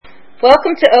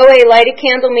Welcome to OA Light a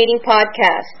Candle Meeting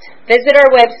Podcast. Visit our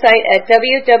website at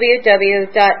www.oalaig.org,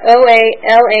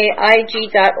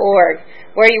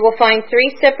 where you will find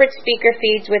 3 separate speaker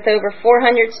feeds with over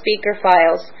 400 speaker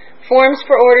files, forms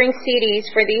for ordering CDs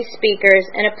for these speakers,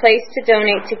 and a place to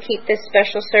donate to keep this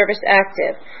special service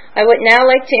active. I would now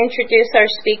like to introduce our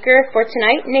speaker for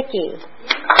tonight, Nikki.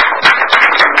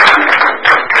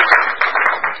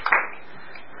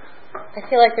 I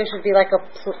feel like there should be like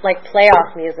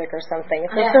playoff music or something.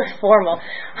 It's so formal.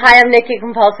 Hi, I'm Nikki,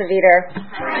 Compulsive Eater.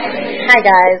 Hi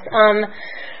guys.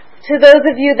 To those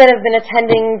of you that have been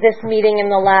attending this meeting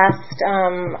in the last,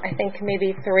 I think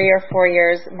maybe 3 or 4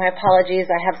 years, my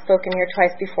apologies. I have spoken here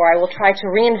twice before. I will try to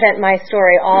reinvent my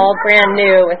story, all brand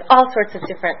new, with all sorts of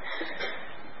different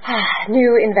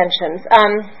new inventions.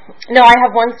 No, I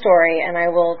have one story, and I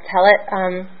will tell it.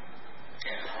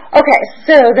 Okay,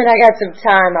 so then I got some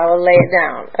time. I will lay it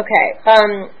down. Okay,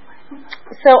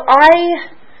 so I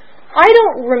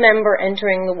don't remember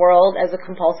entering the world as a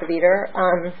compulsive eater.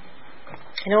 I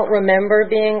don't remember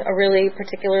being a really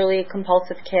particularly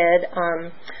compulsive kid.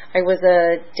 I was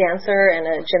a dancer and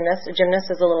a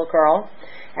gymnast as a little girl,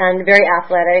 and very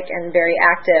athletic and very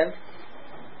active.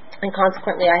 And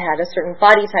consequently, I had a certain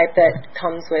body type that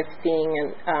comes with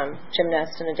being a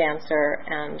gymnast and a dancer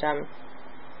and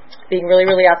being really,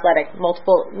 really athletic,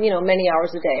 many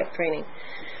hours a day of training.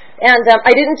 And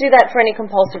I didn't do that for any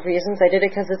compulsive reasons. I did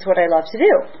it because it's what I love to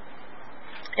do.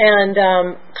 And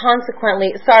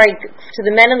consequently, sorry, to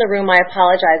the men in the room, I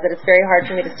apologize that it's very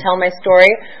hard for me to tell my story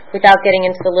without getting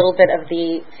into the little bit of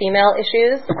the female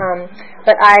issues.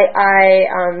 But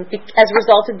as a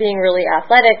result of being really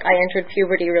athletic, I entered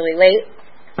puberty really late.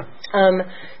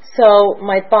 So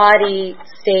my body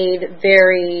stayed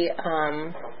very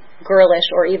girlish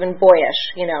or even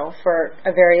boyish, for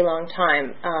a very long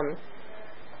time.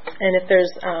 And if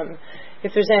there's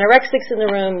anorexics in the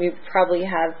room, you probably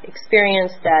have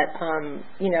experienced that,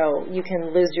 you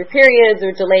can lose your periods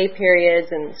or delay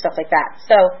periods and stuff like that.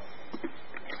 So,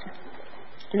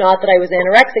 not that I was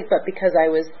anorexic, but because I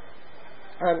was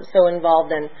so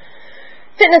involved in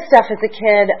fitness stuff as a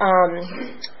kid,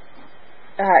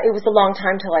 it was a long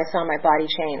time till I saw my body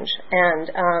change.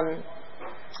 And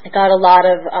I got a lot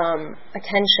of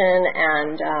attention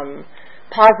and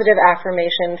positive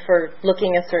affirmation for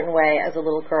looking a certain way as a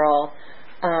little girl,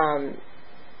 and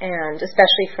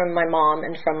especially from my mom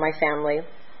and from my family,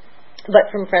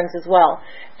 but from friends as well.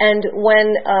 And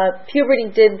when puberty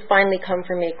did finally come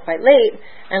for me quite late,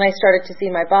 and I started to see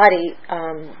my body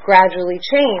gradually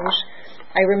change,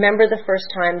 I remember the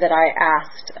first time that I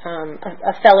asked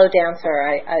a fellow dancer,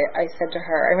 I said to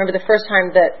her, I remember the first time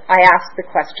that I asked the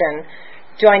question,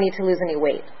 do I need to lose any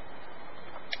weight?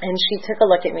 And she took a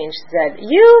look at me and she said,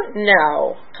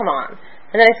 no, come on.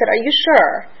 And then I said, are you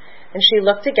sure? And she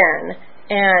looked again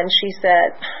and she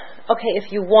said, okay,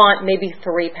 if you want, maybe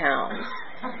 3 pounds.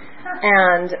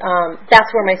 And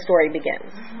that's where my story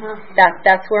begins.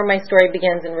 That's where my story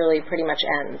begins and really pretty much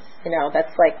ends.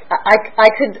 That's like, I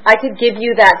could give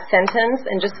you that sentence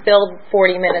and just fill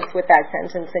 40 minutes with that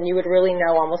sentence and you would really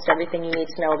know almost everything you need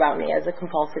to know about me as a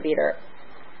compulsive eater.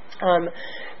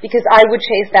 Because I would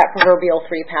chase that proverbial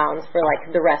 3 pounds for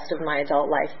like the rest of my adult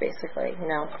life, basically,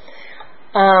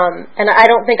 And I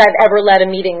don't think I've ever led a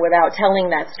meeting without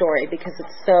telling that story because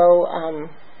it's so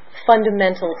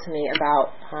fundamental to me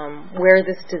about where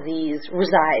this disease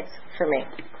resides for me.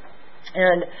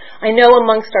 And I know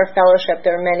amongst our fellowship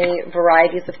there are many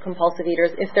varieties of compulsive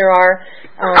eaters. If there are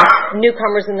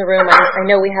newcomers in the room, I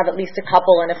know we have at least a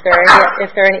couple. And if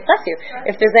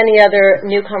there's any other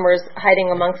newcomers hiding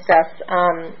amongst us,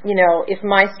 if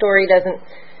my story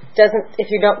if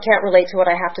you can't relate to what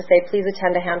I have to say, please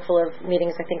attend a handful of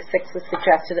meetings. I think 6 was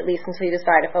suggested at least until you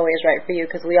decide if OA is right for you,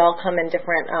 because we all come in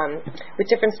different with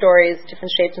different stories,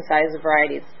 different shapes and sizes,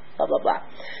 varieties, blah blah blah.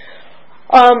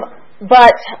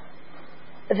 But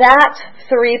that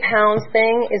 3 pounds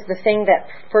thing is the thing that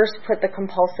first put the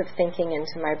compulsive thinking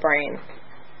into my brain.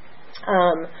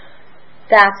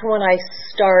 That's when I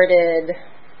started,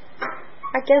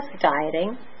 I guess,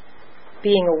 dieting,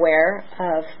 being aware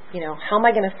of, how am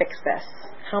I going to fix this?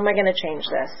 How am I going to change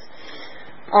this?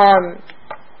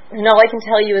 And all I can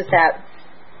tell you is that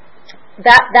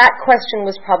question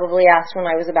was probably asked when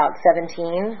I was about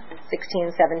 16,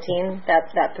 17,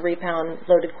 that 3 pound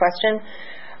loaded question.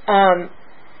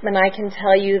 And I can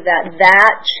tell you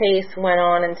that chase went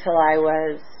on until I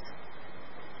was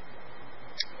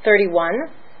 31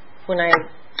 when I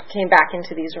came back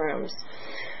into these rooms.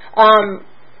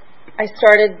 I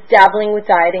started dabbling with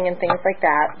dieting and things like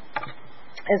that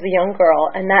as a young girl,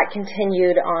 and that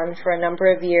continued on for a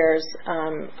number of years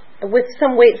with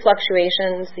some weight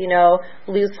fluctuations,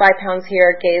 lose 5 pounds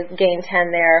here, gain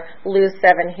 10 there, lose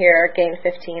 7 here, gain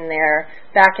 15 there,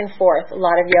 back and forth, a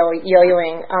lot of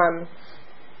yo-yoing.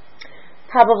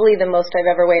 Probably the most I've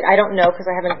ever weighed. I don't know because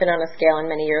I haven't been on a scale in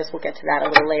many years. We'll get to that a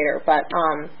little later. But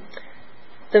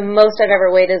the most I've ever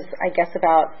weighed is, I guess,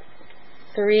 about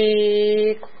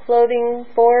 4 clothing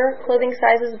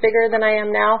sizes bigger than I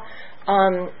am now.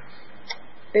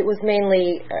 It was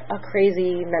mainly a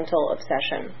crazy mental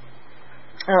obsession,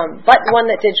 but one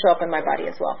that did show up in my body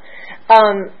as well.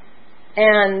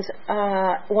 And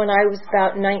when I was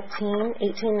about 18,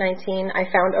 19, I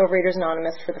found Overeaters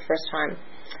Anonymous for the first time.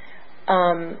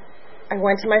 I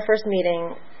went to my first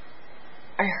meeting.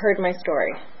 I heard my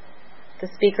story. The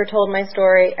speaker told my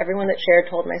story. Everyone that shared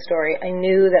told my story. I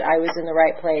knew that I was in the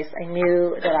right place. I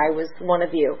knew that I was one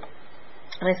of you.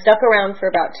 And I stuck around for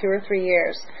about 2 or 3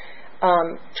 years,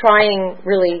 trying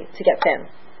really to get thin.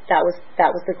 That was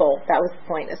the goal. That was the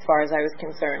point as far as I was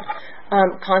concerned.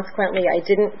 Consequently, I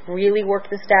didn't really work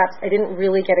the steps. I didn't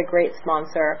really get a great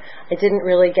sponsor. I didn't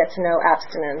really get to know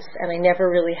abstinence, and I never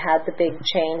really had the big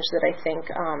change that I think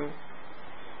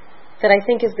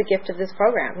is the gift of this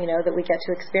program. That we get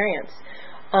to experience.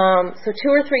 So 2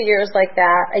 or 3 years like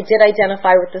that, I did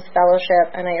identify with this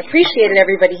fellowship, and I appreciated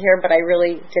everybody here, but I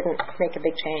really didn't make a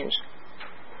big change.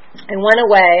 I went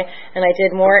away and I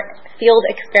did more field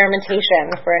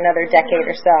experimentation for another decade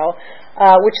or so,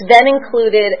 which then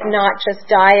included not just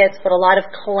diets, but a lot of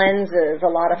cleanses,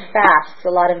 a lot of fasts, a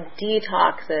lot of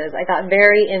detoxes. I got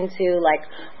very into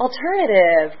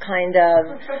alternative kind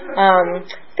of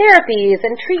therapies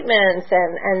and treatments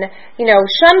and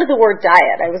shunned the word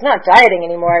diet. I was not dieting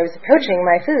anymore. I was approaching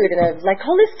my food in a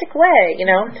holistic way,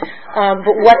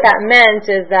 But what that meant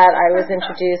is that I was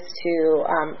introduced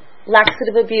to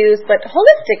laxative abuse, but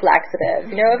holistic laxative,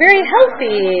 very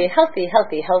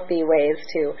healthy ways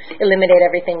to eliminate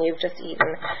everything you've just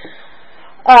eaten.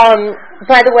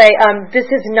 By the way, this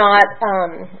is not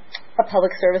a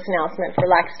public service announcement for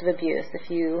laxative abuse. If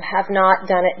you have not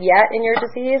done it yet in your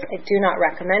disease, I do not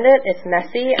recommend it. It's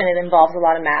messy and it involves a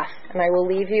lot of math, and I will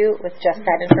leave you with just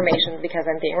that information because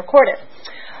I'm being recorded.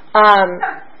 And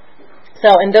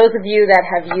those of you that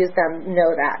have used them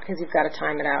know that because you've got to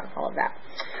time it out and all of that.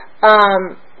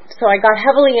 So I got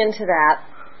heavily into that,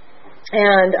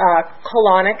 and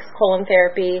colon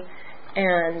therapy,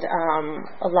 and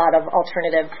a lot of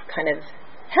alternative kind of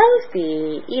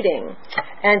healthy eating.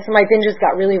 And so my binges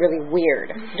got really, really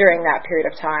weird during that period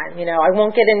of time. I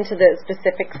won't get into the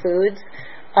specific foods,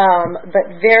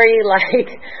 but very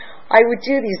I would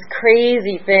do these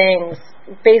crazy things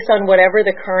based on whatever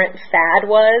the current fad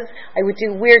was. I would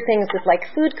do weird things with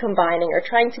food combining or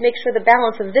trying to make sure the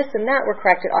balance of this and that were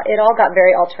correct. It all got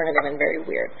very alternative and very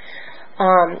weird.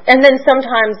 And then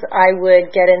sometimes I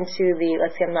would get into the,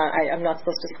 let's see, I'm not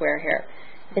supposed to swear here,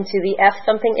 into the F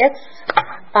something it's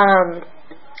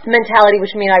mentality,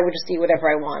 which means I would just eat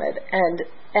whatever I wanted.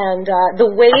 And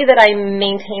the way that I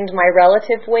maintained my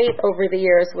relative weight over the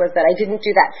years was that I didn't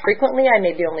do that frequently. I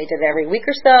maybe only did it every week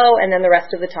or so, and then the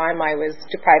rest of the time I was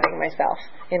depriving myself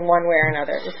in one way or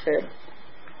another with food.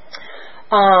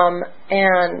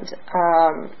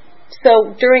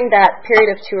 So during that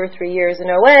period of 2 or 3 years in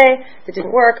OA, it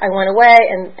didn't work. I went away,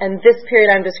 and this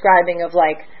period I'm describing of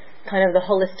kind of the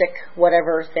holistic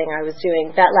whatever thing I was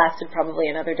doing, that lasted probably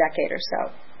another decade or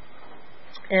so.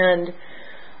 And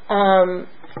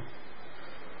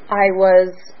I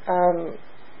was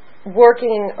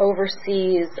working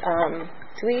overseas. Are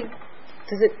we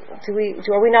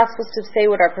not supposed to say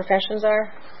what our professions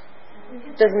are?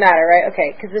 Doesn't matter, right?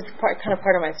 Okay, because this is kind of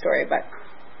part of my story. But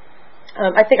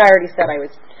I think I already said I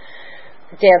was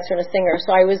a dancer and a singer.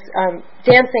 So I was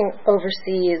dancing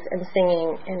overseas and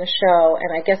singing in a show.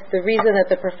 And I guess the reason that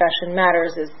the profession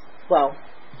matters is,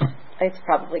 it's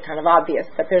probably kind of obvious,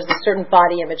 but there's a certain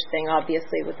body image thing,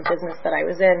 obviously, with the business that I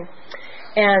was in.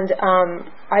 And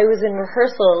I was in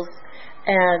rehearsals,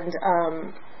 and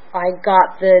I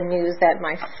got the news that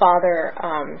my father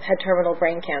had terminal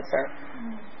brain cancer.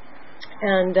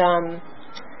 And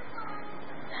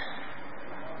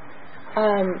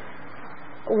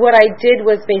what I did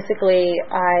was basically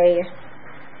I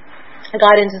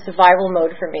got into survival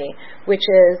mode for me, which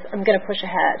is I'm going to push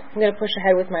ahead. I'm going to push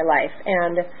ahead with my life,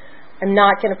 and I'm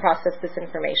not going to process this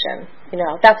information.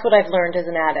 That's what I've learned as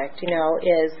an addict,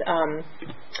 is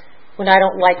when I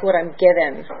don't like what I'm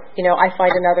given, I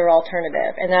find another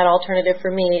alternative. And that alternative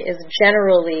for me is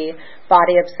generally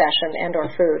body obsession and or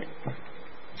food.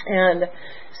 And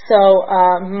so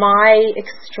my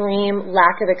extreme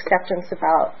lack of acceptance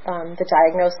about the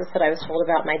diagnosis that I was told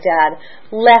about my dad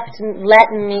led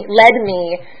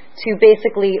me to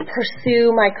basically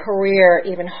pursue my career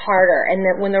even harder. And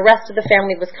then when the rest of the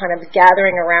family was kind of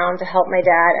gathering around to help my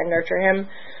dad and nurture him,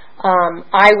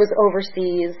 I was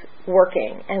overseas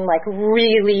working and like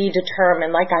really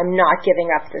determined, like I'm not giving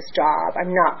up this job.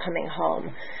 I'm not coming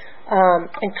home.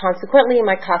 And consequently,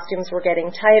 my costumes were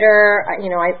getting tighter.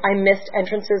 I missed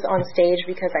entrances on stage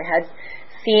because I had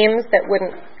seams that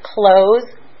wouldn't close.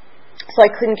 So I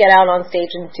couldn't get out on stage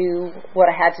and do what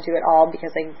I had to do at all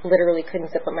because I literally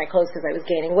couldn't zip up my clothes because I was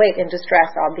gaining weight in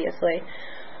distress, obviously.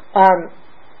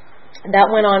 That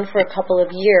went on for a couple of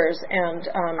years, and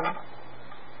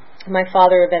my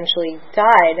father eventually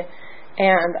died,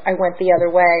 and I went the other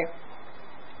way.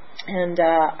 And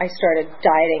I started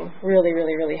dieting really,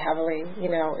 really, really heavily.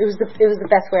 It was the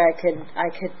best way I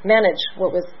could manage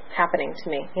what was happening to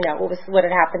me. What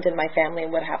had happened in my family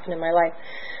and what happened in my life.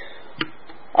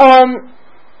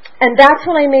 And that's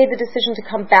when I made the decision to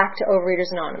come back to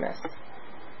Overeaters Anonymous.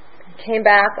 Came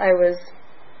back. I was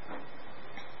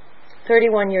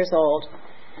 31 years old,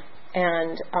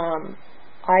 and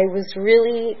I was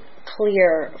really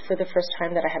clear for the first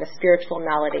time that I had a spiritual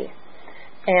malady.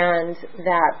 And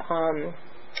that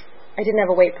I didn't have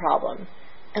a weight problem.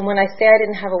 And when I say I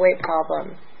didn't have a weight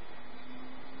problem,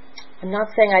 I'm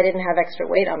not saying I didn't have extra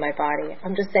weight on my body.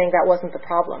 I'm just saying that wasn't the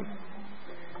problem.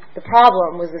 The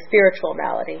problem was the spiritual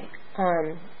malady.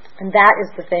 And that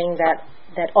is the thing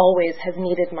that always has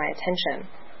needed my attention.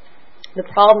 The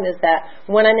problem is that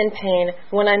when I'm in pain,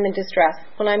 when I'm in distress,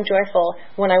 when I'm joyful,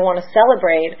 when I want to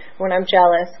celebrate, when I'm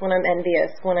jealous, when I'm envious,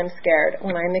 when I'm scared,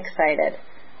 when I'm excited,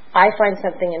 I find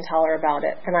something intolerant about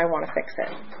it, and I want to fix it.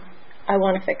 I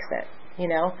want to fix it,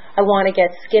 I want to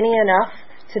get skinny enough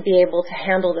to be able to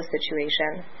handle the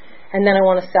situation, and then I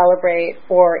want to celebrate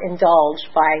or indulge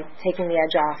by taking the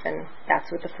edge off, and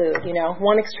that's with the food,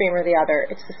 one extreme or the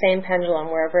other. It's the same pendulum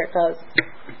wherever it goes.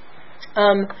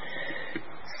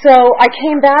 So I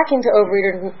came back into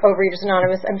Overeaters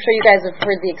Anonymous. I'm sure you guys have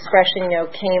heard the expression,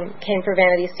 came for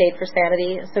vanity, stayed for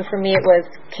sanity. So for me it was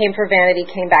came for vanity,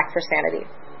 came back for sanity.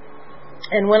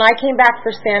 And when I came back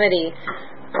for sanity,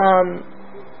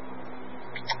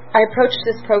 I approached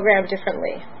this program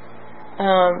differently.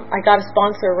 I got a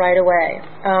sponsor right away.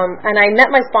 And I met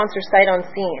my sponsor sight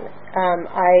unseen.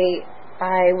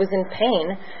 I was in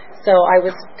pain, so I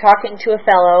was talking to a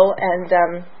fellow and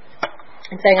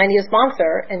saying, I need a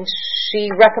sponsor. And she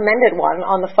recommended one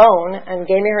on the phone and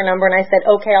gave me her number, and I said,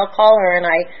 okay, I'll call her. And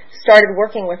I started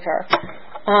working with her.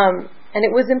 And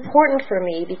it was important for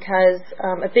me because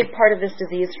a big part of this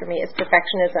disease for me is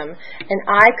perfectionism. And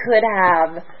I could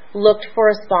have looked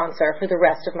for a sponsor for the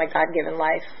rest of my God-given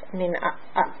life. I mean,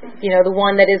 the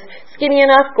one that is skinny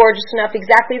enough, gorgeous enough,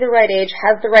 exactly the right age,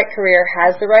 has the right career,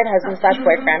 has the right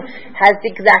husband/boyfriend, has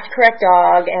the exact correct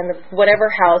dog, and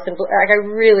whatever house. And I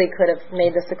really could have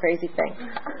made this a crazy thing.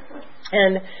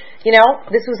 And,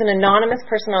 this was an anonymous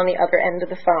person on the other end of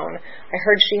the phone. I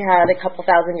heard she had a couple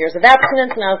thousand years of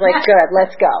abstinence, and I was like, good,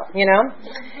 let's go,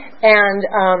 And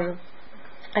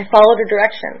I followed her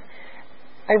direction.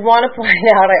 I want to point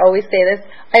out, I always say this,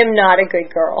 I am not a good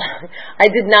girl. I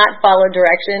did not follow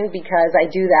direction because I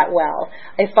do that well.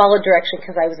 I followed direction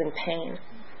because I was in pain.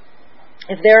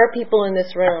 If there are people in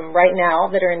this room right now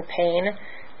that are in pain,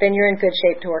 then you're in good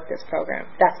shape to work this program.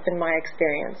 That's been my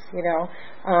experience,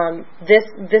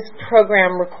 This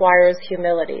program requires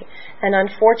humility. And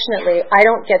unfortunately, I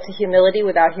don't get to humility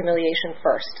without humiliation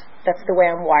first. That's the way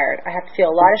I'm wired. I have to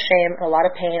feel a lot of shame, a lot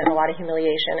of pain, and a lot of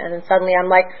humiliation. And then suddenly I'm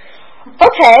like,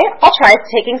 okay, I'll try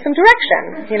taking some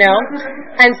direction,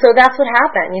 And so that's what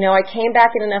happened. I came back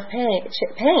in enough pain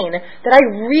that I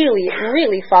really,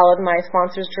 really followed my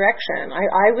sponsor's direction.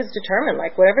 I was determined,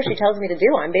 like, whatever she tells me to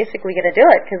do, I'm basically going to do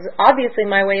it, because obviously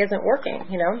my way isn't working,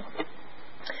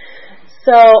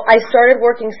 So I started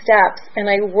working steps, and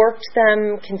I worked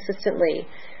them consistently.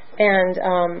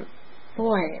 And,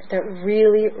 boy, that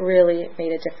really, really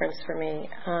made a difference for me.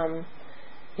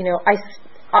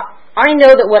 I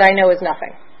know that what I know is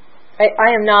nothing.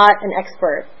 I am not an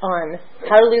expert on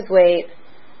how to lose weight,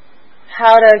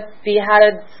 how to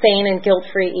sane and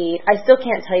guilt-free eat. I still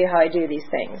can't tell you how I do these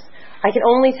things. I can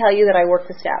only tell you that I work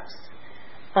the steps,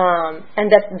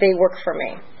 and that they work for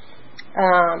me.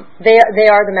 They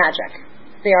are the magic.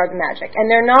 They are the magic. And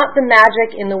they're not the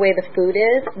magic in the way the food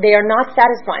is. They are not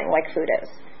satisfying like food is.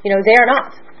 They are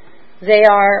not. They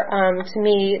are, to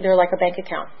me, they're like a bank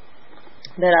account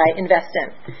that I invest in.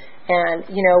 And,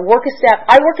 work a step.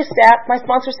 I work a step. My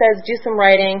sponsor says, do some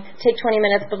writing, take 20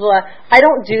 minutes, blah, blah, blah. I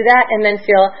don't do that and then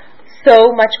feel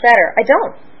so much better. I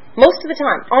don't. Most of the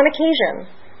time. On occasion.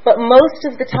 But most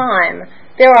of the time,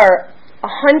 there are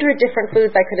 100 different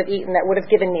foods I could have eaten that would have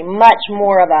given me much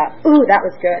more of a, ooh, that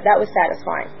was good, that was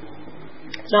satisfying.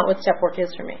 It's not what step work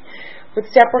is for me. What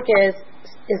step work is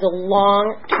a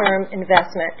long-term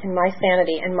investment in my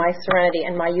sanity and my serenity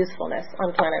and my usefulness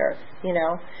on planet Earth, you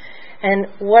know. And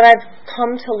what I've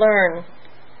come to learn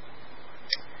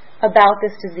about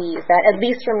this disease, that at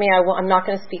least for me, I'm not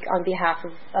going to speak on behalf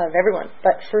of everyone,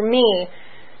 but for me,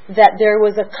 that there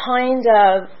was a kind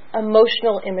of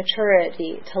emotional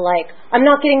immaturity to like, I'm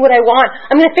not getting what I want,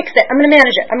 I'm going to fix it, I'm going to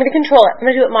manage it, I'm going to control it, I'm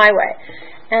going to do it my way.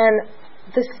 And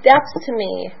the steps to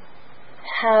me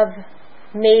have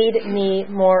made me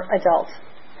more adult,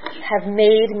 have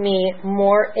made me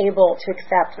more able to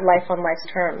accept life on life's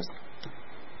terms.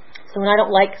 So when I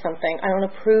don't like something, I don't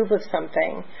approve of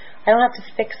something, I don't have to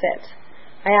fix it.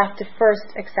 I have to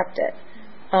first accept it.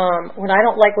 When I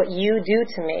don't like what you do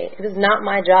to me, it is not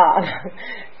my job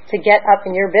to get up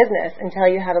in your business and tell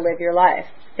you how to live your life.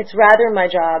 It's rather my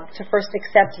job to first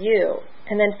accept you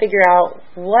and then figure out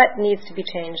what needs to be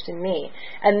changed in me.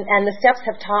 And the steps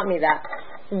have taught me that.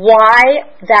 Why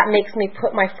that makes me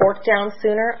put my fork down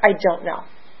sooner, I don't know.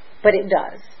 But it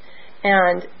does.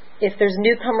 And if there's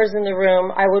newcomers in the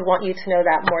room, I would want you to know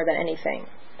that more than anything.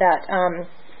 That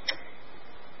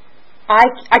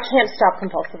I can't stop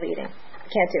compulsive eating. I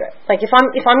can't do it. Like if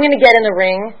I'm going to get in the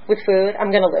ring with food,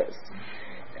 I'm going to lose.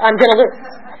 I'm going to lose.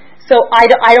 So I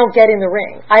don't get in the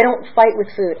ring. I don't fight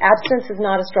with food. Abstinence is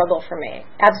not a struggle for me.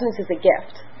 Abstinence is a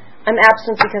gift. I'm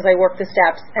abstinent because I work the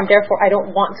steps, and therefore I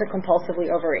don't want to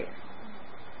compulsively overeat.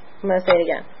 I'm going to say it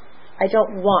again. I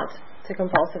don't want to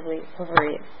compulsively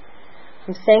overeat.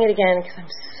 I'm saying it again because I'm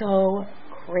so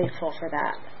grateful for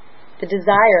that. The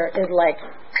desire is like,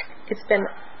 it's been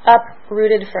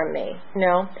uprooted from me, you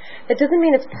know? That doesn't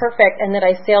mean it's perfect and that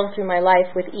I sail through my life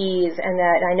with ease and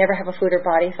that I never have a food or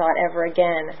body thought ever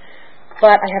again.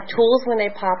 But I have tools when they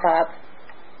pop up,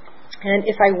 and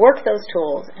if I work those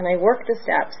tools and I work the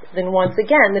steps, then once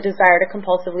again the desire to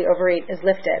compulsively overeat is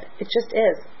lifted. It just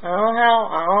is. I don't know how,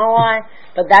 I don't know why,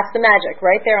 but that's the magic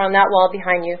right there on that wall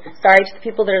behind you. Sorry to the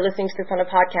people that are listening to this on a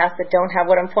podcast that don't have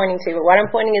what I'm pointing to, but what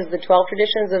I'm pointing is the 12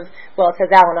 traditions of, well, it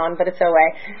says Al-Anon, but it's OA,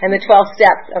 and the 12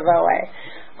 steps of OA.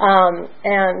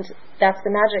 And that's the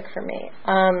magic for me.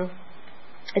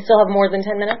 I still have more than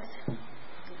 10 minutes?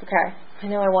 Okay. I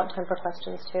know I want time for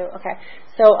questions too. Okay.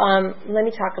 So let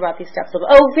me talk about these steps a little.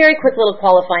 Oh, very quick little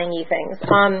qualifying-y things.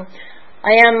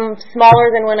 I am smaller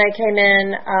than when I came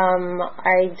in.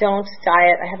 I don't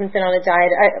diet. I haven't been on a diet.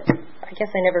 I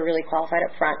guess I never really qualified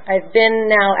up front. I've been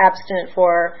now abstinent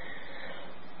for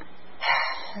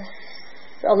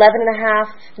 11 and a half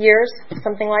years,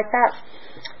 something like that.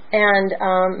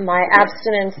 And my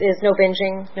abstinence is no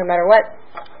binging, no matter what.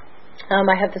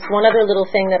 I have this one other little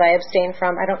thing that I abstain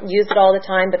from. I don't use it all the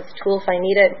time, but it's a tool if I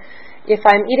need it. If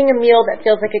I'm eating a meal that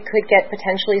feels like it could get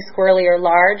potentially squirrely or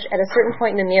large, at a certain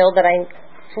point in the meal that I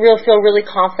feel really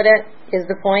confident is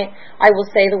the point, I will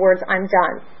say the words, I'm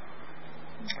done.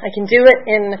 I can do it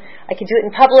in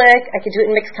public, I can do it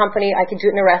in mixed company, I can do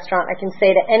it in a restaurant, I can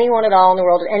say to anyone at all in the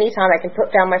world at any time, I can put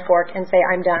down my fork and say,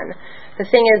 I'm done. The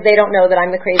thing is, they don't know that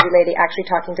I'm the crazy lady actually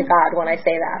talking to God when I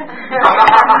say that.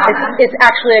 It's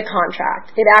actually a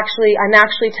contract. I'm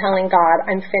actually telling God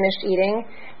I'm finished eating,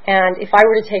 and if I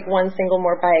were to take one single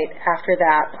more bite after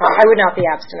that, I would not be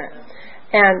abstinent.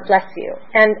 And bless you.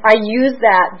 And I use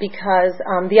that because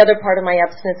the other part of my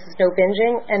abstinence is no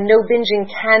binging, and no binging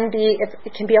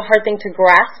it can be a hard thing to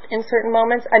grasp in certain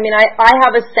moments. I mean, I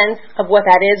have a sense of what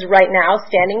that is right now,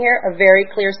 standing here, a very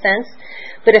clear sense.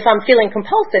 But if I'm feeling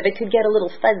compulsive, it could get a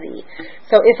little fuzzy.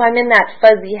 So if I'm in that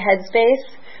fuzzy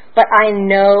headspace, but I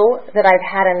know that I've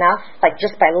had enough, like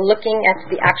just by looking at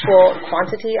the actual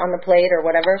quantity on the plate or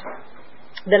whatever,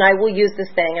 then I will use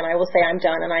this thing and I will say I'm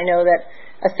done, and I know that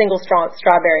a single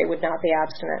strawberry would not be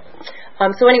abstinent.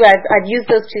 So anyway, I've used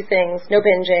those two things, no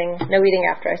binging, no eating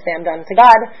after I say I'm done to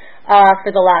God,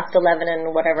 for the last 11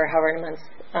 and whatever, however many months,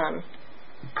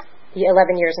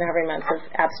 11 years and however many months of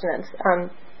abstinence.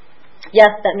 Yes,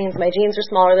 that means my jeans are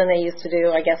smaller than they used to do,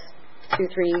 I guess 2,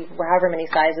 3, however many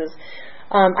sizes.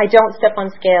 I don't step on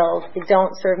scales. They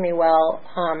don't serve me well.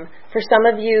 For some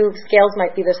of you, scales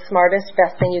might be the smartest,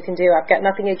 best thing you can do. I've got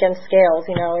nothing against scales.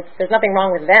 You know, there's nothing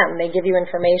wrong with them. They give you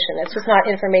information. It's just not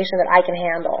information that I can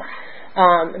handle.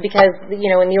 Because,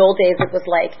 you know, in the old days it was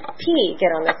like, pee,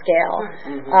 get on the scale.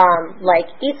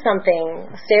 Like, eat something,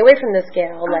 stay away from the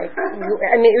scale. Like,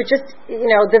 I mean, it was just,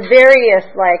 you know, the various,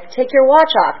 like, take your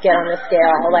watch off, get on the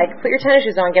scale. Like, put your tennis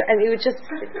shoes on, it was just,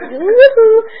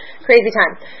 woohoo, crazy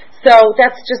time. So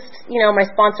that's just, my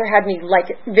sponsor had me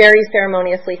very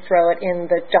ceremoniously throw it in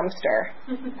the dumpster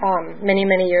many,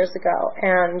 many years ago,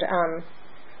 and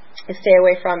I stay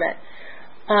away from it.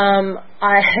 And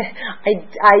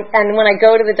when I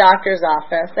go to the doctor's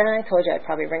office, and I told you I'd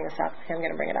probably bring this up. I'm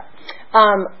going to bring it up.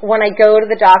 When I go to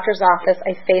the doctor's office,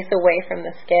 I face away from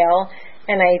the scale,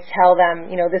 and I tell them,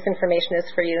 this information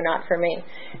is for you, not for me.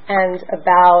 And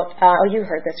about, you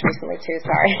heard this recently too,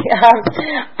 sorry.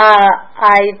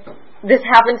 This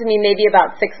happened to me maybe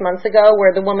about 6 months ago,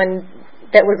 where the woman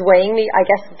that was weighing me, I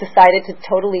guess, decided to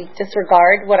totally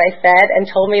disregard what I said and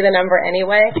told me the number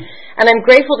anyway. And I'm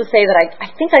grateful to say that I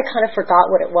think I kind of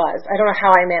forgot what it was. I don't know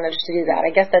how I managed to do that.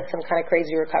 I guess that's some kind of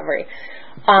crazy recovery.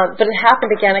 But it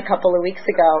happened again a couple of weeks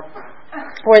ago,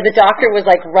 where the doctor was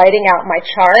writing out my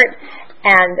chart,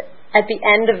 and at the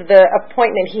end of the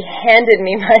appointment, he handed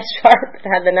me my chart that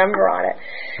had the number on it.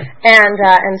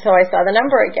 And so I saw the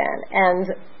number again. And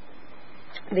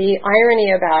the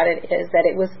irony about it is that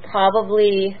it was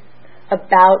probably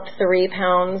about 3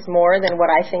 pounds more than what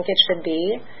I think it should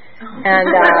be. And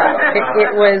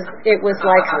it was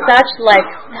such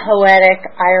poetic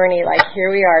irony, here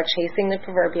we are chasing the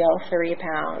proverbial 3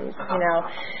 pounds,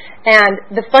 And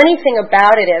the funny thing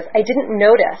about it is I didn't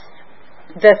notice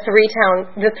the 3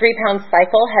 pound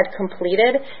cycle had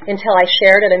completed until I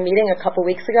shared at a meeting a couple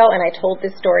weeks ago, and I told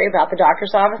this story about the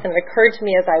doctor's office, and it occurred to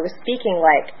me as I was speaking,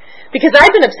 because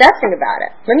I've been obsessing about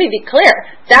it. Let me be clear.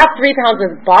 That 3 pounds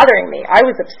was bothering me. I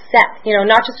was upset,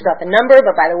 not just about the number,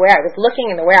 but by the way I was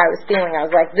looking and the way I was feeling. I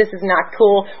was like, this is not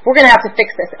cool. We're going to have to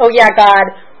fix this. Oh yeah, God,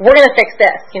 we're going to fix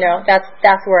this.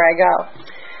 That's where I go.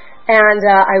 And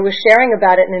I was sharing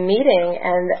about it in a meeting,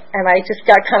 and I just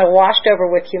got kind of washed over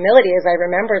with humility as I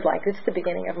remembered, it's the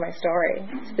beginning of my story.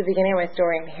 It's the beginning of my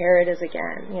story, and here it is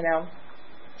again,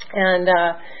 And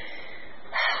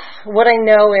what I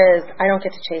know is I don't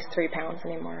get to chase 3 pounds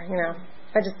anymore,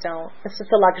 I just don't. It's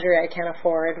just a luxury I can't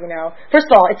afford, First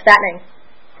of all, it's fattening.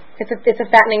 It's a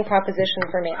fattening proposition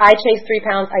for me. I chase 3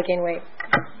 pounds, I gain weight.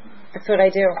 That's what I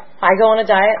do. I go on a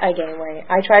diet, I gain weight.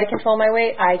 I try to control my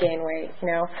weight, I gain weight.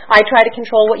 I try to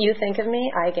control what you think of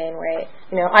me, I gain weight.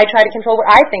 I try to control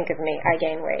what I think of me, I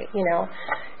gain weight.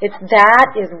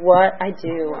 That is what I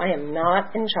do. I am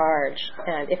not in charge.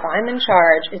 And if I'm in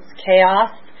charge, it's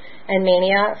chaos and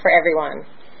mania for everyone.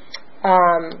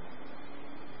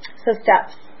 So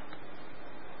steps.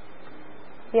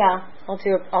 Yeah, I'll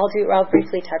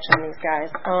briefly touch on these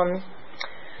guys.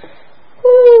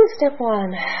 Step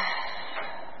 1.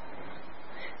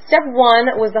 Step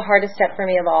 1 was the hardest step for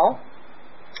me of all.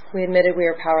 We admitted we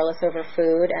were powerless over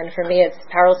food, and for me it's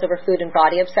powerless over food and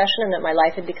body obsession, and that my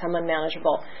life had become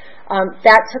unmanageable.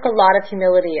 That took a lot of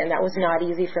humility, and that was not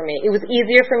easy for me. It was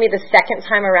easier for me the second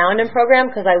time around in program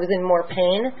because I was in more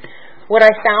pain. What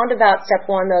I found about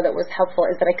step 1, though, that was helpful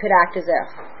is that I could act as if,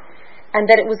 and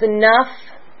that it was enough.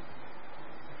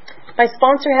 My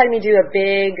sponsor had me do a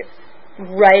big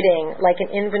writing, an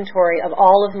inventory of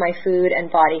all of my food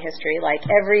and body history,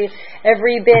 every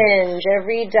binge,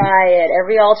 every diet,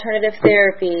 every alternative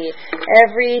therapy,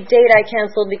 every date I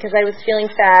canceled because I was feeling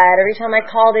fat, every time I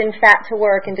called in fat to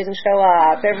work and didn't show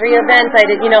up, every event I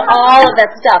did, all of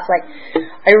that stuff.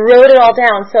 I wrote it all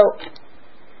down. So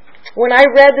when I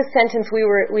read the sentence, we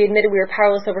admitted we were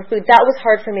powerless over food, that was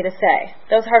hard for me to say.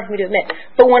 That was hard for me to admit.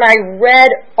 But when I read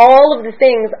all of the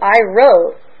things I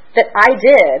wrote that I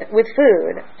did with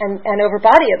food and over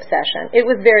body obsession, it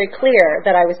was very clear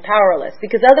that I was powerless,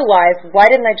 because otherwise, why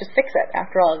didn't I just fix it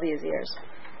after all of these years?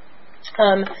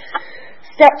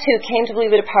 Step 2, came to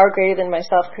believe that a power greater than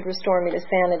myself could restore me to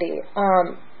sanity.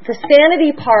 The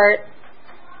sanity part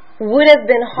would have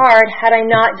been hard had I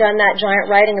not done that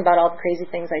giant writing about all the crazy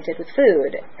things I did with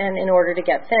food and in order to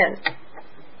get thin.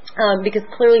 Because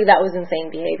clearly that was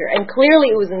insane behavior. And clearly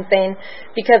it was insane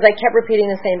because I kept repeating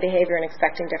the same behavior and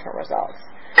expecting different results.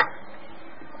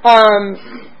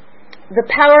 The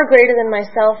power greater than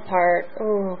myself part,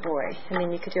 oh boy,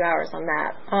 you could do hours on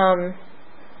that.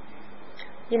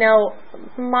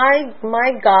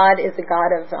 My God is a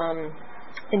God of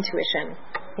intuition,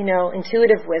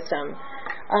 intuitive wisdom.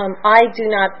 I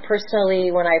do not personally,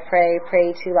 when I pray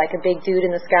to a big dude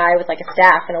in the sky with a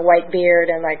staff and a white beard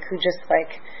and who just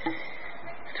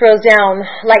throws down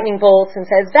lightning bolts and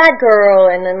says, bad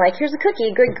girl, and then here's a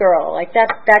cookie, good girl.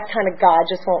 That kind of God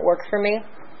just won't work for me.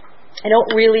 I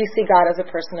don't really see God as a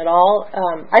person at all.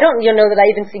 I don't know that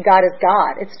I even see God as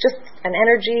God. It's just an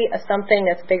energy, a something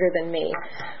that's bigger than me.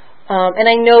 And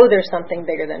I know there's something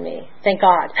bigger than me, thank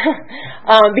God.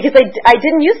 Because I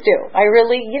didn't used to. I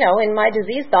really, in my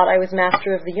disease thought I was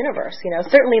master of the universe,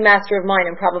 certainly master of mine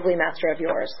and probably master of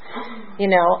yours,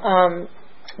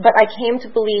 But I came to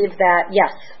believe that,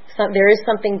 yes, there is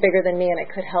something bigger than me and it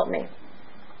could help me.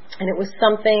 And it was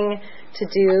something to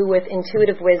do with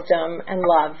intuitive wisdom and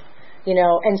love,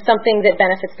 and something that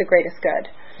benefits the greatest good.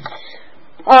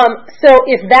 So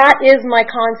if that is my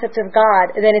concept of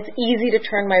God, then it's easy to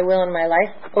turn my will and my life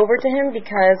over to Him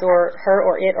or her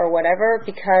or it or whatever,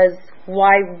 because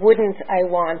why wouldn't I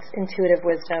want intuitive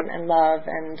wisdom and love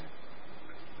and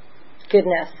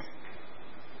goodness?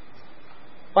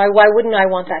 Why wouldn't I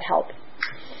want that help?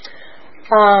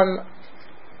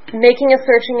 Making a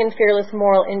searching and fearless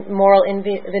moral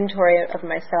inventory of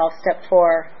myself, step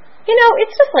 4.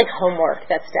 It's just like homework,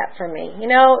 that step for me.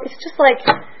 It's just like,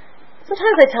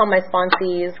 sometimes I tell my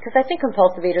sponsees, because I think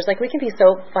compulsive eaters, we can be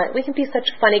so fun. We can be such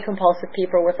funny compulsive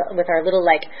people with our little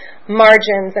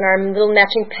margins and our little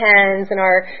matching pens and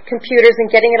our computers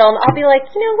and getting it all. I'll be like,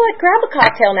 grab a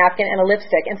cocktail napkin and a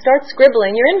lipstick and start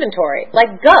scribbling your inventory.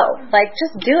 Go.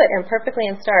 Just do it imperfectly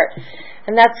and start.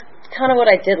 And that's kind of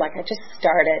what I did. I just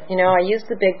started. I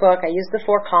used the big book. I used the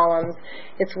 4 columns.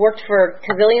 It's worked for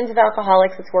gazillions of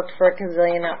alcoholics. It's worked for a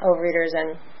gazillion overeaters,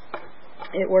 and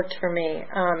it worked for me.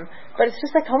 But it's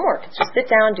just like homework. It's just sit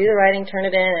down, do the writing, turn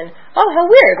it in, and oh,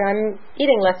 how weird, I'm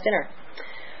eating less dinner.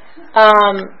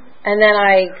 And then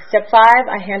step 5,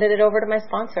 I handed it over to my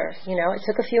sponsor. It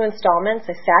took a few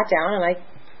installments. I sat down and I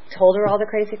told her all the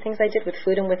crazy things I did with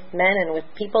food and with men and with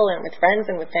people and with friends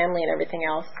and with family and everything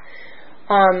else.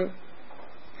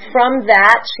 From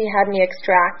that, she had me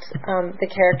extract the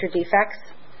character defects.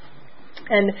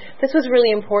 And this was really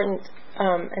important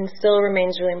and still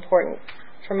remains really important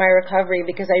for my recovery,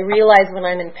 because I realize when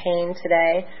I'm in pain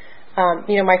today,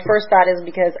 my first thought is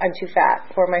because I'm too fat,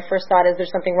 or my first thought is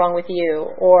there's something wrong with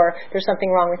you, or there's something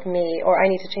wrong with me, or I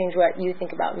need to change what you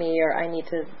think about me, or I need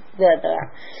to blah, blah.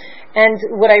 And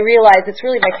what I realize, it's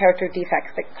really my character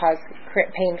defects that cause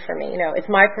pain for me. It's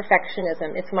my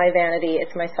perfectionism, it's my vanity,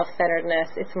 it's my self-centeredness,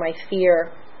 it's my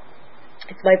fear,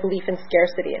 it's my belief in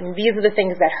scarcity. These are the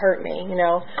things that hurt me.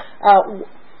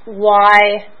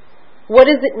 What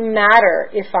does it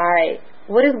matter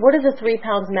what does the 3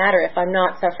 pounds matter if I'm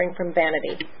not suffering from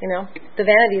vanity? The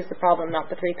vanity is the problem, not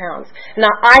the 3 pounds. Now,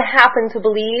 I happen to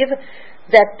believe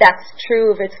that that's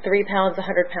true if it's 3 pounds,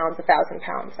 100 pounds, 1,000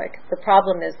 pounds. The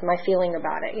problem is my feeling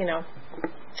about it,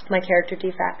 my character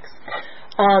defects.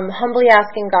 Humbly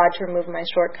asking God to remove my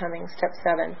shortcomings, step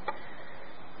 7.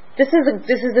 This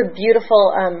is a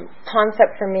beautiful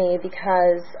concept for me,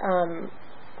 because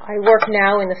I work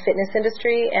now in the fitness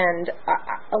industry, and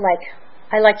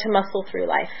I like to muscle through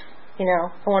life. I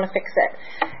want to fix it.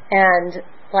 And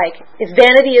if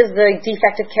vanity is the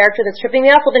defective character that's tripping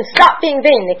me up, well then stop being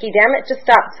vain, Nikki, damn it, just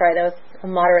stop. Sorry, that was a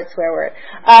moderate swear word.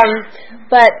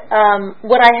 But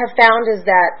what I have found is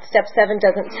that step 7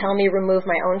 doesn't tell me remove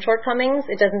my own shortcomings.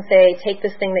 It doesn't say take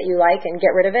this thing that you like and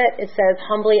get rid of it. It says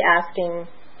humbly asking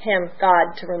Him,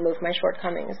 God, to remove my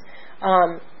shortcomings.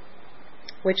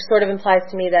 Which sort of implies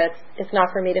to me that it's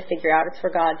not for me to figure out, it's for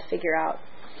God to figure out.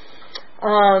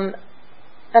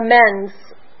 Amends,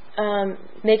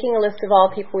 making a list of all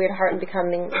people we had heart and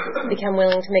become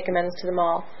willing to make amends to them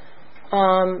all.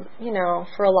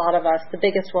 For a lot of us, the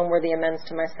biggest one were the amends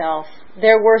to myself.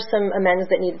 There were some amends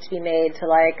that needed to be made to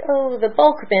the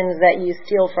bulk bins that you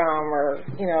steal from, or,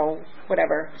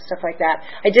 whatever, stuff like that.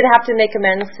 I did have to make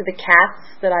amends to the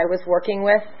cats that I was working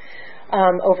with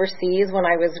overseas when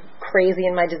I was crazy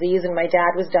in my disease and my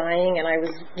dad was dying, and I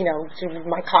was,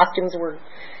 my costumes were,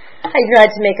 I had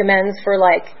to make amends for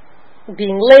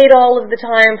being late all of the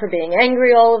time, for being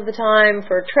angry all of the time,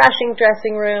 for trashing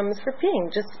dressing rooms, for being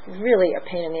just really a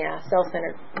pain in the ass,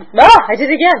 self-centered. I did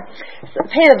it again.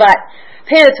 Pain in the butt.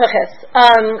 Pain in the tuchus.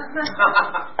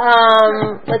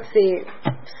 Let's see.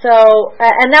 So,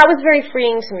 and that was very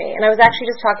freeing to me. And I was actually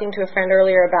just talking to a friend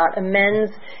earlier about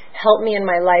amends help me in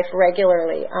my life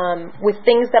regularly with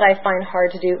things that I find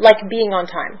hard to do, like being on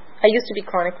time. I used to be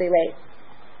chronically late.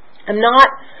 I'm not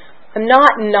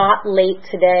late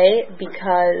today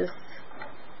because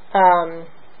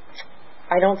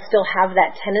I don't still have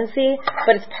that tendency,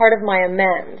 but it's part of my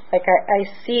amend. I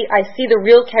see the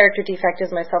real character defect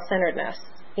as my self-centeredness,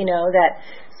 that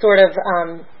sort of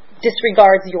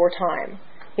disregards your time.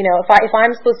 If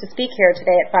I'm supposed to speak here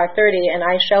today at 5:30 and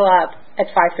I show up at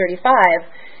 5:35,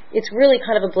 it's really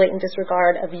kind of a blatant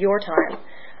disregard of your time.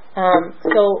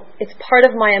 So it's part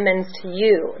of my amends to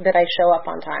you that I show up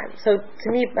on time. So to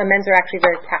me, amends are actually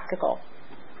very practical.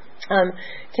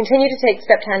 Continue to take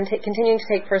step 10, continuing to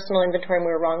take personal inventory when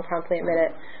we're wrong, promptly admit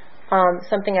it.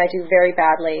 Something I do very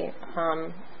badly,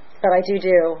 but I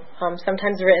do.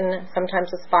 Sometimes written, sometimes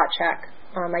a spot check.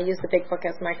 I use the Big Book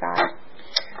as my guide.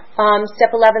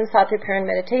 Step 11, sought through prayer and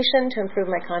meditation to improve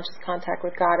my conscious contact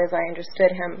with God as I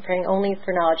understood Him, praying only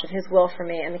for knowledge of His will for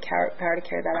me and the power to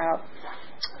carry that out.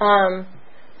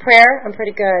 Prayer, I'm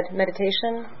pretty good.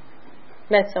 Meditation,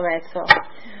 mezzo.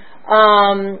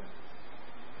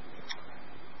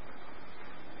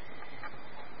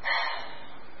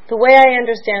 The way I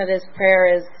understand it is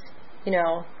prayer is,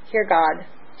 Dear God,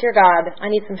 I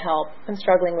need some help. I'm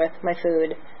struggling with my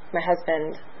food, my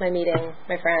husband, my meeting,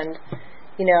 my friend,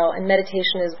 and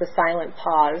meditation is the silent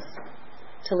pause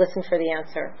to listen for the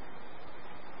answer.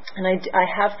 And I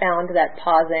have found that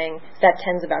pausing, that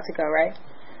 10's about to go, right?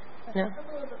 No?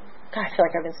 God, I feel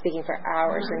like I've been speaking for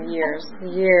hours and years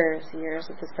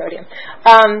at this podium.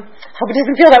 Hope it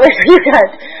doesn't feel that way for you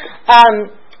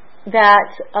guys.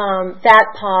 That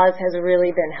pause has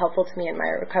really been helpful to me in my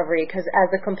recovery, because as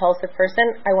a compulsive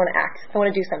person, I want to act. I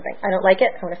want to do something. I don't like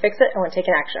it. I want to fix it. I want to take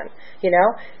an action.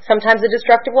 Sometimes a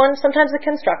destructive one, sometimes a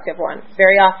constructive one,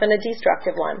 very often a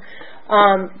destructive one.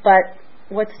 But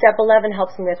what step 11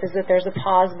 helps me with is that there's a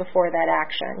pause before that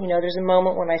action. There's a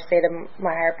moment when I say to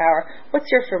my higher power,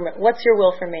 what's your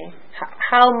will for me?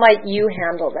 How might you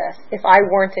handle this if I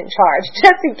weren't in charge?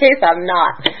 Just in case I'm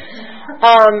not.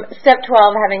 Step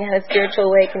 12, having had a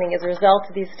spiritual awakening as a result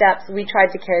of these steps, we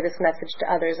tried to carry this message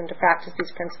to others and to practice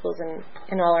these principles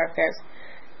in all our affairs.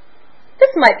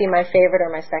 This might be my favorite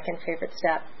or my second favorite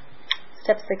step.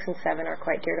 Steps 6 and 7 are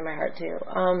quite dear to my heart too.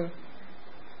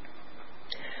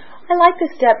 I like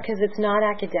this step because it's not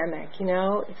academic,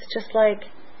 It's just like,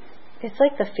 it's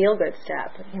like the feel-good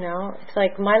step, It's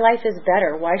like, my life is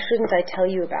better. Why shouldn't I tell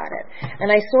you about it? And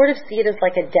I sort of see it as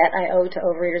like a debt I owe to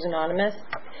Overeaters Anonymous.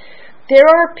 There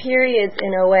are periods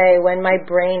in OA when my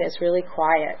brain is really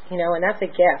quiet, and that's a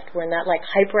gift, when that like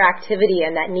hyperactivity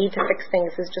and that need to fix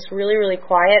things is just really, really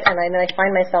quiet, and then I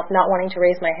find myself not wanting to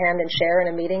raise my hand and share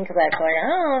in a meeting because I feel like, I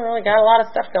don't really got a lot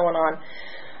of stuff going on.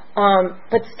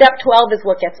 But step 12 is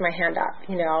what gets my hand up.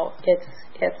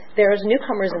 There's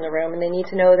newcomers in the room and they need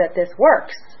to know that this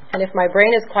works. And if my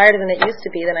brain is quieter than it used to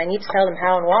be, then I need to tell them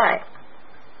how and why.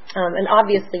 And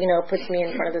obviously, it puts me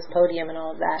in front of this podium and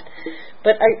all of that.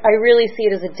 But I really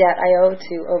see it as a debt I owe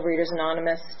to Overeaters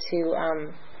Anonymous to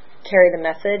carry the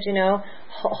message,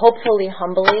 hopefully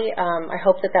humbly. I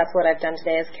hope that that's what I've done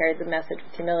today, is carried the message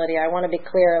with humility. I want to be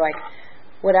clear, like,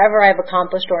 whatever I've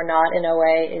accomplished or not in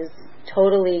OA is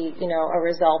totally, a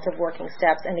result of working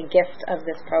steps and a gift of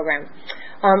this program.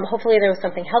 Hopefully there was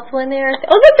something helpful in there.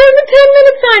 Oh, look, there's a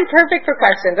 10-minute sign. Perfect for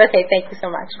questions. Okay, thank you so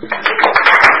much.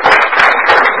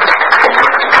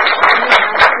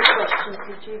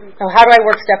 Oh, how do I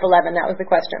work step 11? That was the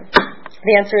question.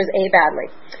 The answer is A, badly.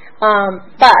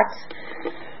 But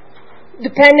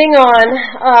depending on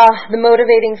the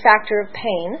motivating factor of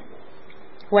pain,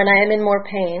 when I am in more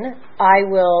pain, I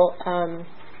will...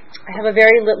 I have a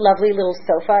very lovely little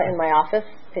sofa in my office,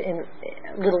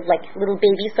 little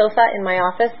baby sofa in my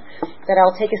office that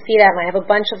I'll take a seat at, and I have a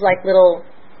bunch of little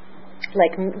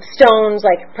stones,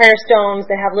 like prayer stones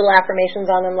that have little affirmations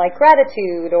on them, like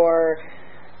gratitude or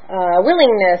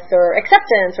willingness or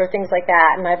acceptance or things like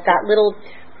that. And I've got little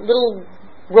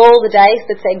roll the dice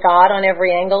that say God on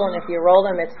every angle, and if you roll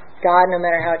them, it's God no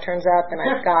matter how it turns up. And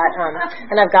I've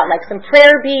got some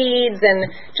prayer beads and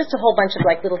just a whole bunch of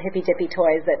little hippy dippy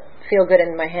toys that feel good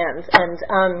in my hands. And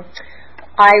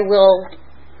I will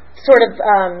sort of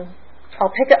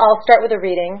I'll start with a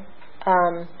reading,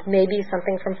 maybe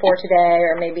something from For Today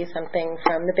or maybe something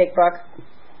from the Big Book.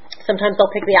 Sometimes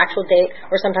I'll pick the actual date,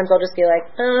 or sometimes I'll just be like,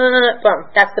 boom,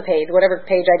 that's the page. Whatever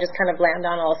page I just kind of land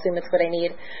on, I'll assume it's what I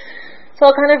need. So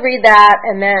I'll kind of read that,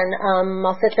 and then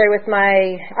I'll sit there with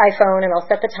my iPhone, and I'll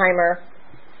set the timer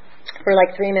for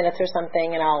 3 minutes or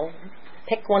something, and I'll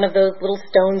pick one of those little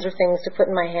stones or things to put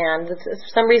in my hand.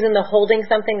 For some reason, the holding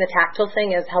something, the tactile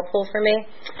thing, is helpful for me.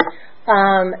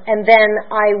 And then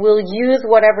I will use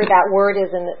whatever that word is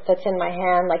that's in my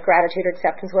hand, like gratitude or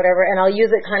acceptance, whatever, and I'll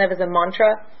use it kind of as a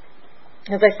mantra,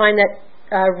 because I find that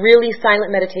really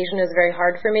silent meditation is very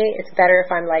hard for me. It's better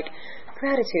if I'm like,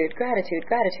 gratitude, gratitude,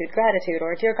 gratitude, gratitude,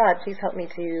 or dear God, please help me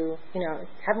to,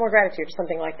 have more gratitude, or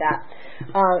something like that.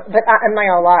 But I'm not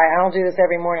going to lie, I don't do this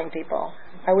every morning, people.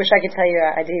 I wish I could tell you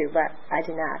I do, but I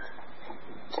do not.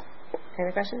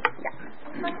 Any questions? Yeah.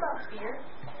 Talk about fear.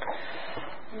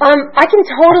 I can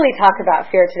totally talk about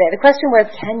fear today. The question was,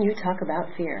 can you talk about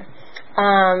fear?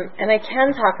 And I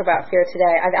can talk about fear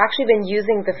today. I've actually been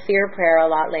using the fear prayer a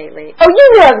lot lately. Oh, you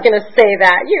knew I was going to say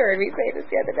that. You heard me say this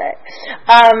the other day.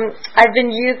 I've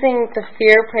been using the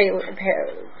fear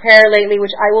prayer lately,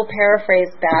 which I will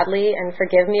paraphrase badly, and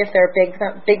forgive me if there are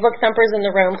big book thumpers in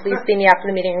the room. Please see me after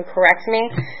the meeting and correct me,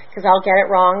 because I'll get it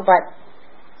wrong. But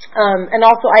And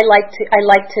also, I like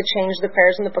to change the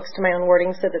prayers in the books to my own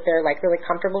wording so that they're like really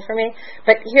comfortable for me.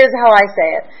 But here's how I say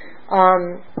it: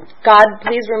 God,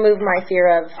 please remove my fear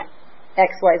of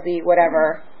X, Y, Z,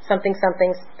 whatever, something.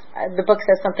 The book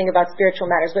says something about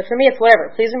spiritual matters, but for me, it's whatever.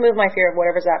 Please remove my fear of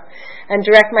whatever's up, and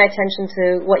direct my attention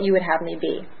to what you would have me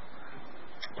be.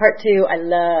 Part 2, I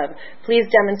love. Please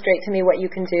demonstrate to me what you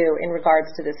can do in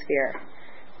regards to this fear.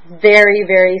 Very,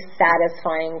 very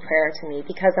satisfying prayer to me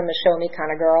because I'm a show me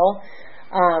kind of girl,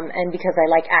 and because I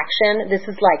like action. This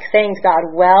is like saying to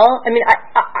God, well, I mean,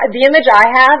 the image I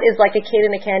have is like a kid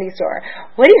in a candy store.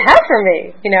 What do you have for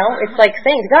me? You know, it's like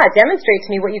saying to God, demonstrate to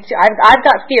me what you do. I've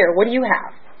got fear. What do you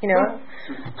have? You know,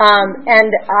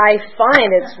 and I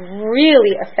find it's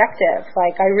really effective.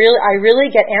 Like I really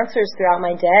get answers throughout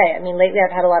my day. I mean, lately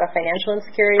I've had a lot of financial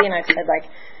insecurity, and I've said like,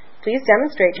 please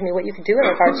demonstrate to me what you can do in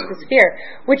regards to this fear,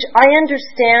 which I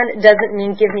understand doesn't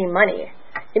mean give me money.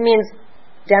 It means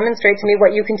demonstrate to me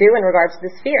what you can do in regards to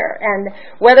this fear. And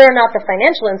whether or not the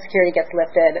financial insecurity gets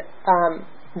lifted,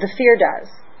 the fear does.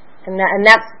 And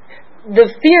that's, the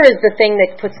fear is the thing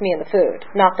that puts me in the food,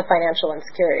 not the financial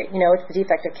insecurity. You know, it's the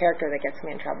defective character that gets me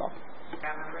in trouble.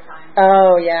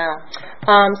 Oh, yeah.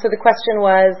 So the question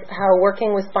was how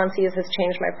working with sponsees has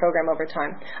changed my program over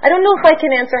time. I don't know if I can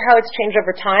answer how it's changed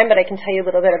over time, but I can tell you a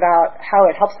little bit about how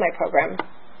it helps my program.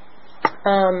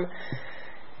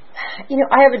 You know,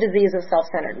 I have a disease of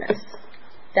self-centeredness.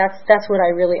 That's what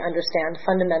I really understand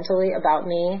fundamentally about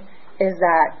me, is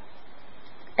that,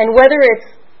 and whether it's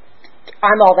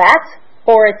I'm all that,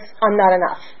 or it's I'm not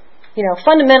enough. You know,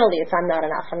 fundamentally it's I'm not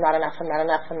enough, I'm not enough, I'm not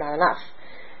enough, I'm not enough.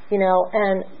 You know,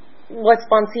 and what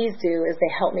sponsees do is they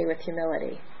help me with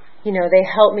humility. You know, they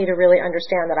help me to really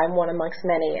understand that I'm one amongst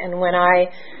many. And when I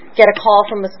get a call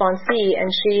from a sponsee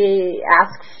and she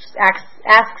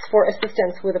asks for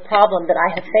assistance with a problem that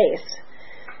I have faced,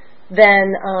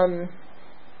 then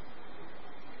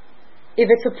if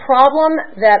it's a problem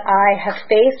that I have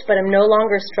faced but I'm no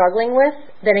longer struggling with,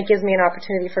 then it gives me an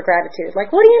opportunity for gratitude.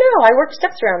 Like, what do you know? I worked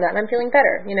steps around that and I'm feeling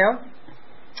better, you know?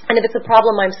 And if it's a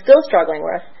problem I'm still struggling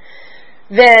with,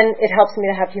 then it helps me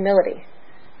to have humility.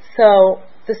 So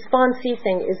the sponsee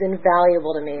thing is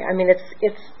invaluable to me. I mean,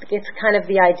 it's kind of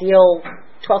the ideal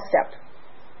 12-step.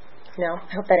 You know,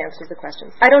 I hope that answers the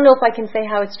question. I don't know if I can say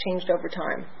how it's changed over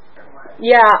time.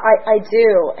 Yeah, I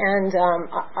do. And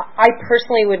I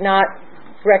personally would not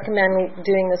recommend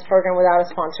doing this program without a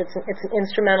sponsor. It's an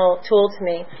instrumental tool to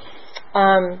me.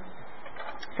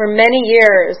 For many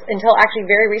years, until actually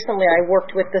very recently, I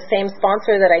worked with the same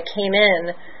sponsor that I came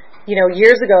in, you know,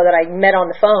 years ago, that I met on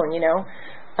the phone, you know.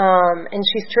 And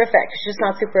she's terrific. She's just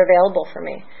not super available for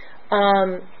me.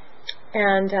 I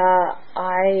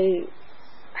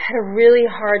had a really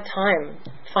hard time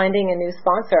finding a new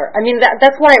sponsor. I mean,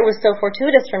 that's why it was so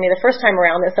fortuitous for me the first time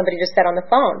around that somebody just said on the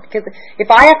phone. Because if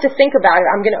I have to think about it,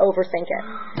 I'm going to overthink it,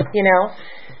 you know.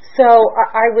 So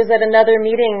I was at another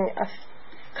meeting a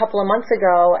couple of months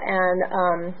ago,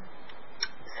 and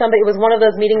it was one of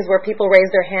those meetings where people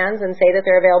raise their hands and say that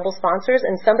they're available sponsors,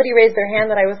 and somebody raised their hand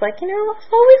that I was like, you know,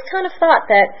 I've always kind of thought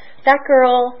that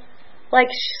girl, like,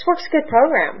 she works a good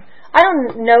program. I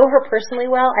don't know her personally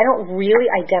well. I don't really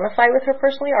identify with her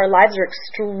personally. Our lives are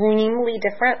extremely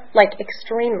different, like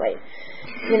extremely,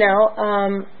 you know,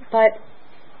 but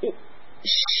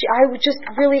I just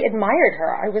really admired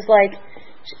her. I was like,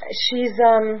 she's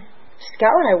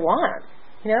got what I want.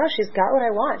 You know, she's got what I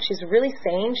want. She's really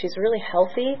sane. She's really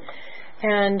healthy,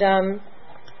 and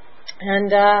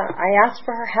I asked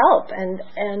for her help. And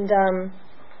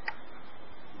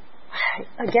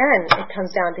again, it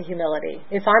comes down to humility.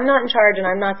 If I'm not in charge and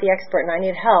I'm not the expert and I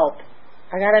need help,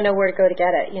 I got to know where to go to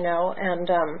get it. You know, and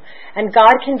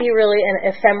God can be really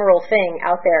an ephemeral thing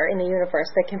out there in the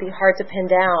universe that can be hard to pin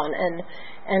down.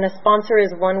 And a sponsor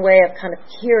is one way of kind of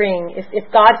hearing.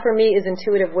 If God for me is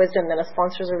intuitive wisdom, then a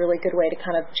sponsor is a really good way to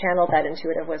kind of channel that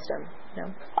intuitive wisdom. You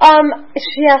know?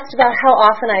 She asked about how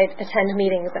often I attend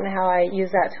meetings and how I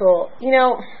use that tool. You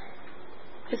know,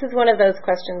 this is one of those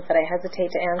questions that I hesitate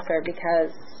to answer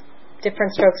because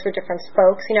different strokes for different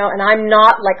folks. You know, and I'm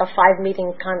not like a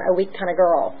 5-meeting a week kind of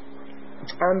girl.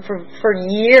 For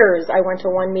years, I went to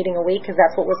 1 meeting a week because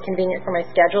that's what was convenient for my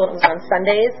schedule. It was on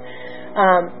Sundays.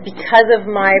 Because of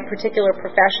my particular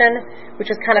profession, which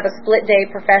is kind of a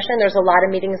split-day profession, there's a lot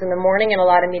of meetings in the morning and a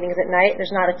lot of meetings at night.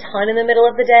 There's not a ton in the middle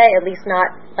of the day, at least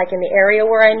not like in the area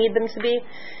where I need them to be.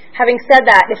 Having said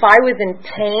that, if I was in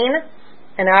pain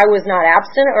and I was not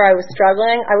abstinent or I was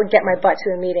struggling, I would get my butt to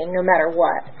a meeting no matter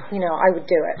what. You know, I would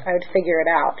do it. I would figure it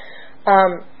out.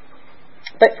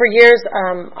 But for years,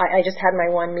 I just had my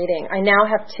one meeting. I now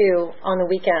have two on the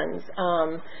weekends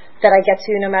that I get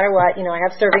to no matter what. I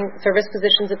have service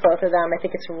positions at both of them. I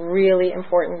think it's really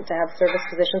important to have service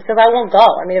positions because I won't go.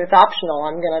 I mean, if it's optional,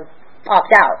 I'm going to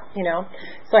opt out,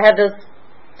 So I have those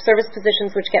service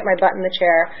positions which get my butt in the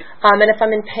chair. And if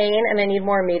I'm in pain and I need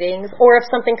more meetings, or if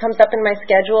something comes up in my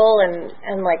schedule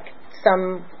and like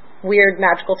some weird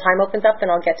magical time opens up, then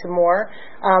I'll get to more.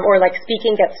 Or like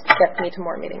speaking gets me to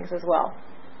more meetings as well.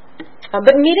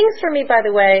 But meetings for me, by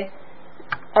the way,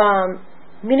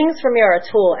 meetings for me are a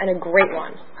tool and a great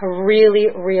one, a really,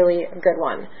 really good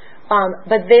one.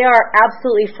 But they are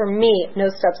absolutely, for me, no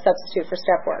substitute for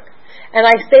step work. And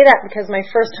I say that because my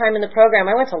first time in the program,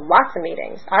 I went to lots of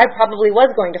meetings. I probably was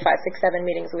going to 5, 6, 7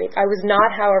 meetings a week. I was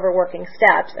not, however, working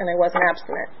steps, and I wasn't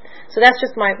abstinent. So that's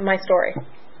just my story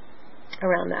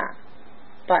around that.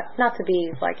 But not to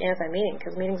be like anti-meeting,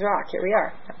 because meetings rock. Here we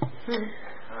are.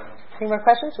 Any more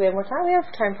questions? Do we have more time? We have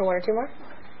time for one or two more.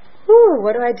 Ooh,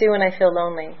 what do I do when I feel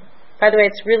lonely? By the way,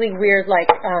 it's really weird,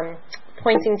 like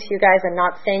pointing to you guys and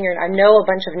not saying I know a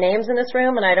bunch of names in this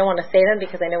room, and I don't want to say them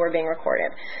because I know we're being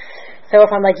recorded. So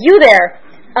if I'm like, you there,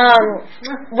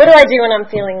 what do I do when I'm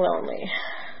feeling lonely?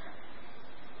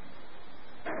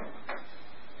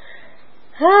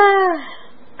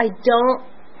 I don't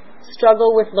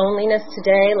struggle with loneliness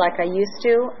today like I used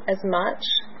to as much.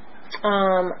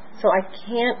 So I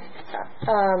can't,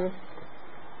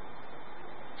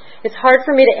 it's hard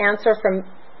for me to answer from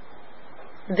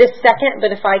this second,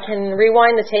 but if I can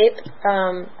rewind the tape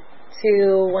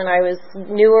to when I was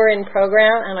newer in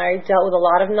program and I dealt with a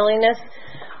lot of loneliness,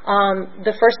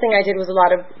 the first thing I did was a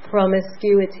lot of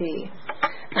promiscuity.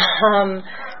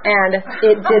 And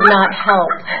it did not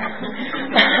help.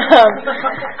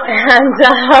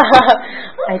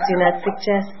 I do not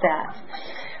suggest that.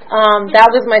 That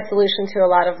was my solution to a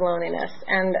lot of loneliness.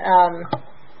 And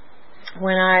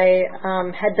when I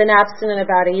had been abstinent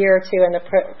about a year or two and the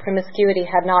promiscuity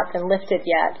had not been lifted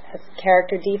yet as a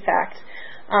character defect,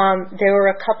 there were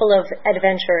a couple of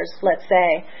adventures, let's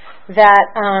say, that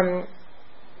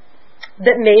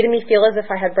made me feel as if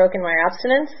I had broken my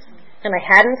abstinence. And I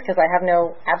hadn't, because I have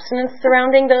no abstinence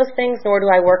surrounding those things, nor do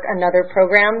I work another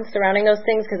program surrounding those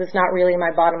things, because it's not really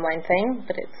my bottom line thing,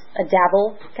 but it's a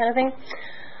dabble kind of thing.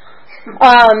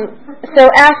 So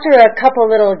after a couple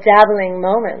little dabbling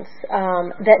moments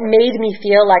that made me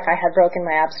feel like I had broken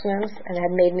my abstinence and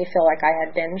had made me feel like I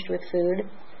had binged with food,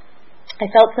 I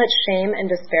felt such shame and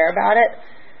despair about it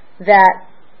that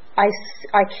I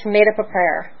made up a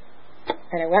prayer.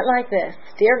 And it went like this: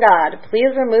 Dear God,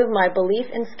 please remove my belief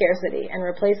in scarcity and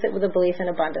replace it with a belief in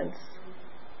abundance.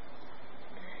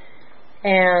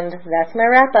 And that's my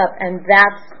wrap up. And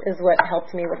that is what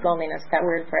helped me with loneliness, that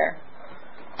weird prayer.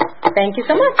 Thank you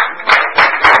so much.